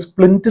നമുക്ക്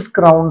സ്പ്ലിൻറ്റഡ്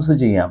ക്രൗൺസ്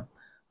ചെയ്യാം.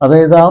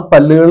 അതായത് ആ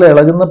പല്ലുകൾ,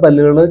 ഇളകുന്ന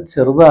പല്ലുകൾ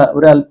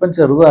ഒരല്പം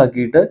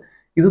ചെറുതാക്കിയിട്ട്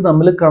ഇത്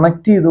തമ്മിൽ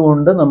കണക്ട്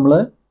ചെയ്തുകൊണ്ട് നമ്മൾ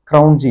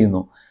ക്രൗൺ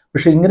ചെയ്യുന്നു.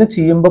 പക്ഷെ ഇങ്ങനെ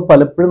ചെയ്യുമ്പോൾ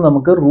പലപ്പോഴും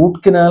നമുക്ക് റൂട്ട്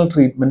കനാൽ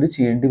ട്രീറ്റ്മെൻറ്റ്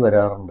ചെയ്യേണ്ടി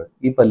വരാറുണ്ട്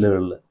ഈ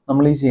പല്ലുകളിൽ,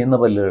 നമ്മൾ ഈ ചെയ്യുന്ന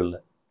പല്ലുകളിൽ.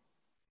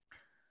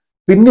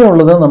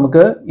 പിന്നെയുള്ളത്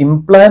നമുക്ക്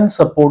ഇംപ്ലാന്റ്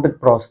സപ്പോർട്ടഡ്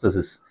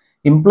പ്രോസ്തെസിസ്.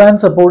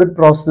 ഇംപ്ലാന്റ് സപ്പോർട്ടഡ്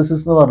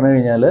പ്രോസ്തെസിസ് എന്ന് പറഞ്ഞു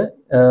കഴിഞ്ഞാൽ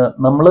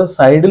നമ്മൾ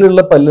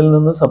സൈഡിലുള്ള പല്ലിൽ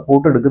നിന്ന്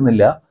സപ്പോർട്ട്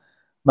എടുക്കുന്നില്ല.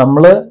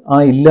 നമ്മൾ ആ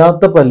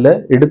ഇല്ലാത്ത പല്ല്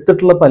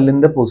എടുത്തിട്ടുള്ള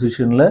പല്ലിൻ്റെ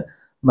പൊസിഷനിൽ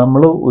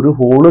നമ്മൾ ഒരു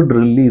ഹോള്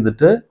ഡ്രില്ല്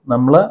ചെയ്തിട്ട്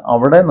നമ്മൾ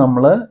അവിടെ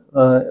നമ്മൾ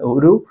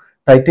ഒരു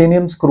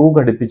ടൈറ്റാനിയം സ്ക്രൂ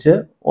ഘടിപ്പിച്ച്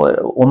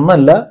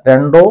ഒന്നല്ല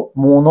രണ്ടോ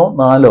മൂന്നോ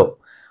നാലോ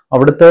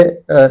അവിടുത്തെ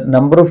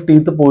നമ്പർ ഓഫ്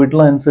ടീത്ത്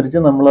പോയിട്ടുള്ള അനുസരിച്ച്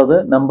നമ്മളത്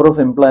നമ്പർ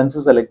ഓഫ്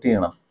ഇംപ്ലാന്റ്സ് സെലക്ട്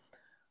ചെയ്യണം.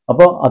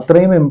 അപ്പോൾ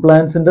അത്രയും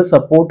ഇംപ്ലാന്റ്സിന്റെ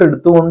സപ്പോർട്ട്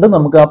എടുത്തുകൊണ്ട്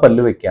നമുക്ക് ആ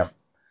പല്ല് വെക്കാം.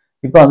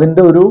 ഇപ്പൊ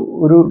അതിന്റെ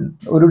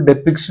ഒരു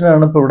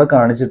ഡെപ്പിക്ഷനാണ് ഇപ്പോൾ ഇവിടെ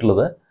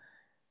കാണിച്ചിട്ടുള്ളത്.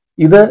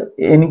 ഇത്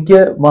എനിക്ക്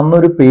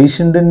വന്നൊരു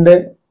പേഷ്യന്റിന്റെ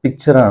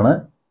പിക്ചറാണ്.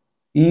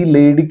 ഈ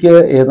ലേഡിക്ക്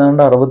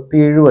ഏതാണ്ട്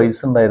 67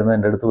 വയസ്സുണ്ടായിരുന്നു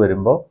എൻ്റെ അടുത്ത്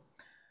വരുമ്പോൾ.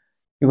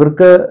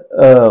 ഇവർക്ക്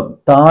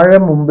താഴെ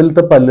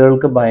മുമ്പിലത്തെ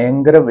പല്ലുകൾക്ക്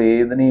ഭയങ്കര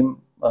വേദനയും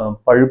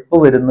പഴുപ്പ്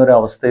വരുന്ന ഒരു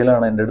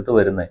അവസ്ഥയിലാണ് എൻ്റെ അടുത്ത്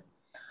വരുന്നത്.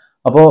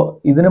 അപ്പോൾ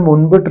ഇതിന്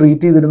മുൻപ്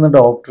ട്രീറ്റ് ചെയ്തിരുന്ന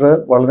ഡോക്ടർ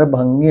വളരെ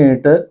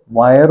ഭംഗിയായിട്ട്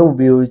വയർ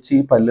ഉപയോഗിച്ച്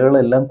ഈ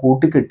പല്ലുകളെല്ലാം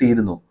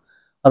കൂട്ടിക്കെട്ടിയിരുന്നു.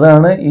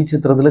 അതാണ് ഈ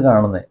ചിത്രത്തിൽ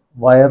കാണുന്നത്.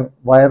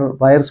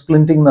 വയർ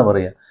സ്പ്ലിന്റിംഗ് എന്നാ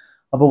പറയുക.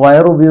 അപ്പോൾ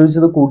വയർ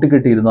ഉപയോഗിച്ചത്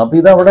കൂട്ടിക്കെട്ടിയിരുന്നു. അപ്പോൾ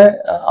ഇതവിടെ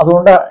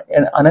അതുകൊണ്ട്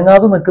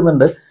അനങ്ങാതെ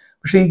നിൽക്കുന്നുണ്ട്.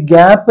 പക്ഷെ ഈ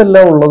ഗ്യാപ്പ്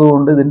എല്ലാം ഉള്ളത്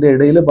കൊണ്ട് ഇതിൻ്റെ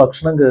ഇടയിൽ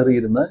ഭക്ഷണം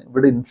കയറിയിരുന്ന്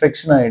ഇവിടെ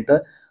ഇൻഫെക്ഷനായിട്ട്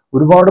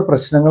ഒരുപാട്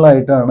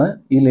പ്രശ്നങ്ങളായിട്ടാണ്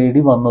ഈ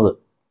ലേഡി വന്നത്.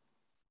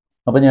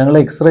 അപ്പം ഞങ്ങൾ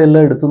എക്സ്റേ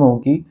എല്ലാം എടുത്തു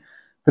നോക്കി,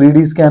 3D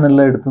സ്കാൻ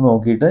എല്ലാം എടുത്തു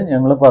നോക്കിയിട്ട്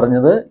ഞങ്ങൾ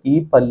പറഞ്ഞത് ഈ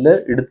പല്ല്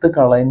എടുത്ത്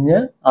കളഞ്ഞ്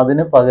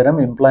അതിന് പകരം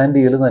ഇംപ്ലാന്റ്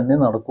ചെയ്യൽ തന്നെ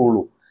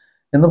നടക്കുകയുള്ളൂ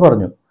എന്ന്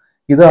പറഞ്ഞു.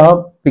 ഇത് ആ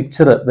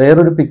പിക്ചർ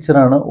വേറൊരു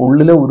പിക്ചറാണ്.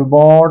 ഉള്ളിൽ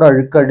ഒരുപാട്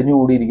അഴുക്ക്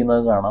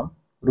അടിഞ്ഞുകൂടിയിരിക്കുന്നത് കാണാം.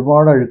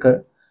 ഒരുപാട് അഴുക്ക്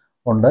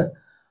ഉണ്ട്.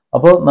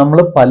 അപ്പോൾ നമ്മൾ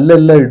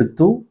പല്ലെല്ലാം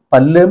എടുത്തു.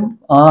 പല്ലും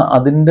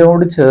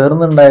അതിൻ്റെയോട്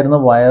ചേർന്നുണ്ടായിരുന്ന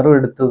വയറും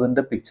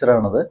എടുത്തതിൻ്റെ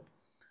പിക്ചറാണത്.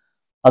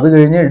 അത്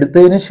കഴിഞ്ഞ്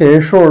എടുത്തതിന്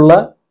ശേഷമുള്ള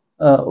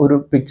ഒരു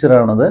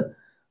പിക്ചറാണത്.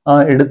 ആ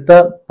എടുത്ത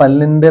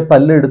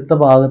പല്ലെടുത്ത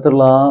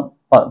ഭാഗത്തുള്ള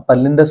ആ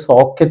പല്ലിൻ്റെ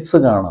സോക്കറ്റ്സ്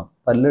കാണാം.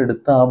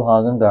 പല്ലെടുത്ത ആ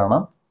ഭാഗം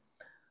കാണാം.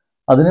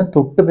 അതിന്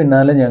തൊട്ട്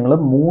പിന്നാലെ ഞങ്ങൾ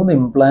 3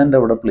 ഇംപ്ലാന്റ്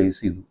അവിടെ പ്ലേസ്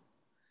ചെയ്തു.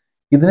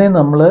 ഇതിനെ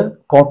നമ്മൾ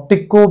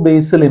കോർട്ടിക്കോ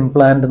ബേസൽ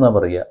ഇംപ്ലാന്റ് എന്നാണ്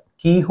പറയുക.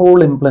 Key hole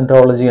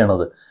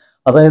ഇംപ്ലന്റോളജിയാണത്.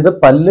 അതായത്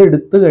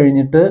പല്ലെടുത്ത്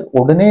കഴിഞ്ഞിട്ട്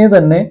ഉടനെ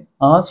തന്നെ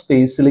ആ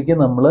സ്പേസിലേക്ക്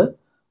നമ്മൾ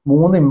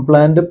 3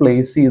 ഇംപ്ലാന്റ്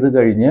പ്ലേസ് ചെയ്ത്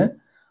കഴിഞ്ഞ്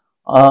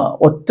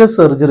ഒറ്റ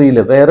സർജറിയിൽ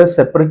വേറെ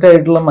സെപ്പറേറ്റ്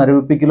ആയിട്ടുള്ള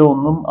മരവിപ്പിക്കലോ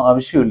ഒന്നും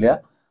ആവശ്യമില്ല.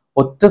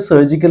 ഒറ്റ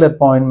സർജിക്കൽ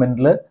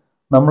അപ്പോയിൻമെന്റിൽ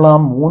നമ്മൾ ആ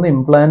 3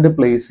 ഇംപ്ലാന്റ്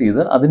പ്ലേസ്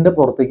ചെയ്ത് അതിൻ്റെ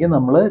പുറത്തേക്ക്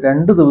നമ്മൾ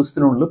 2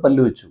 ദിവസത്തിനുള്ളിൽ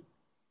പല്ല് വെച്ചു.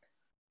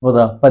 അപ്പോൾ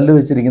പല്ല്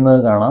വെച്ചിരിക്കുന്നത്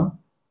കാണാം.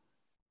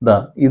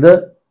 ഇത്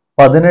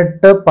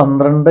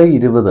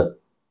 18-12-20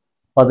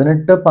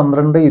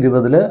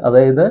 18-12-20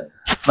 അതായത്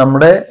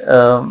നമ്മുടെ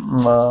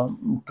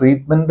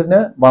ട്രീറ്റ്മെന്റിന്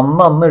വന്ന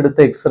അന്ന് എടുത്ത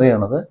എക്സ്റേ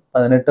ആണത്.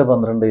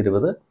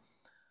 18-12-20.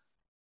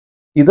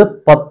 ഇത്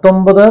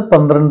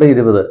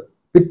 19-12-20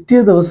 പിറ്റേ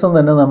ദിവസം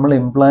തന്നെ നമ്മൾ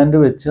ഇംപ്ലാന്റ്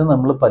വെച്ച്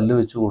നമ്മൾ പല്ല്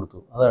വെച്ച് കൊടുത്തു.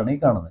 അതാണ് ഈ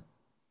കാണുന്നത്.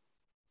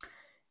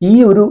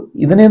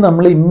 ഇതിനെ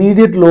നമ്മൾ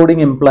ഇമ്മീഡിയറ്റ്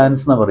ലോഡിങ്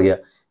ഇംപ്ലാന്റ്സ് എന്ന് പറയുക.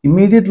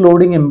 ഇമ്മീഡിയറ്റ്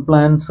ലോഡിങ്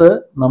ഇംപ്ലാന്റ്സ്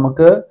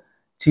നമുക്ക്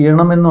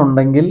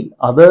ചെയ്യണമെന്നുണ്ടെങ്കിൽ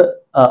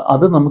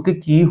അത് നമുക്ക്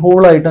കീ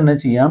ഹോൾ ആയിട്ട് തന്നെ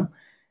ചെയ്യാം.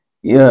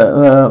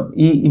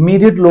 ഈ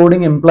ഇമ്മീഡിയറ്റ്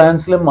ലോഡിങ്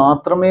ഇംപ്ലാന്റ്സിൽ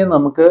മാത്രമേ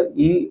നമുക്ക്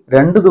ഈ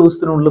 2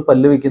 ദിവസത്തിനുള്ളിൽ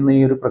പല്ല് വെക്കുന്ന ഈ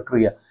ഒരു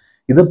പ്രക്രിയ,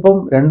 ഇതിപ്പം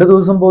 2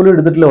 ദിവസം പോലും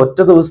എടുത്തിട്ടില്ല. ഒറ്റ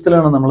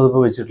ദിവസത്തിലാണ്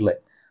നമ്മളിതിപ്പോൾ വെച്ചിട്ടുള്ളത്.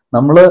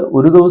 നമ്മൾ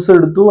ഒരു ദിവസം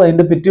എടുത്തു,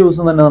 അതിൻ്റെ പിറ്റേ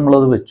ദിവസം തന്നെ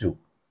നമ്മളത് വെച്ചു.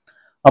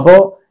 അപ്പോൾ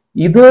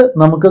ഇത്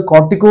നമുക്ക്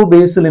കോർട്ടിക്കോ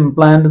ബേസൽ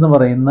ഇംപ്ലാന്റ് എന്ന്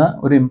പറയുന്ന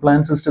ഒരു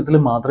ഇംപ്ലാന്റ് സിസ്റ്റത്തിൽ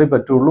മാത്രമേ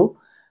പറ്റുള്ളൂ.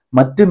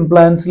 മറ്റ്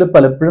ഇംപ്ലാന്റ്സിൽ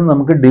പലപ്പോഴും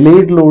നമുക്ക്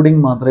ഡിലേഡ്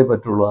ലോഡിങ് മാത്രമേ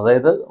പറ്റുള്ളൂ.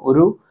 അതായത്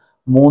ഒരു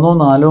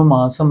 3-4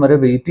 മാസം വരെ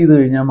വെയിറ്റ് ചെയ്ത്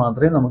കഴിഞ്ഞാൽ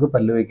മാത്രമേ നമുക്ക്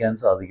പല്ല് വയ്ക്കാൻ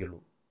സാധിക്കുള്ളൂ.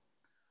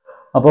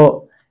 അപ്പോൾ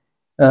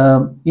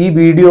ഈ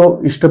വീഡിയോ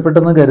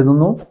ഇഷ്ടപ്പെട്ടെന്ന്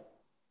കരുതുന്നു.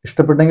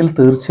 ഇഷ്ടപ്പെട്ടെങ്കിൽ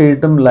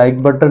തീർച്ചയായിട്ടും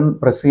ലൈക്ക് ബട്ടൺ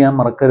പ്രസ് ചെയ്യാൻ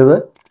മറക്കരുത്.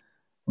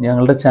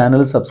 ഞങ്ങളുടെ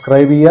ചാനൽ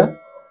സബ്സ്ക്രൈബ് ചെയ്യുക.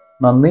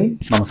 നന്ദി,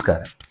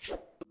 നമസ്കാരം.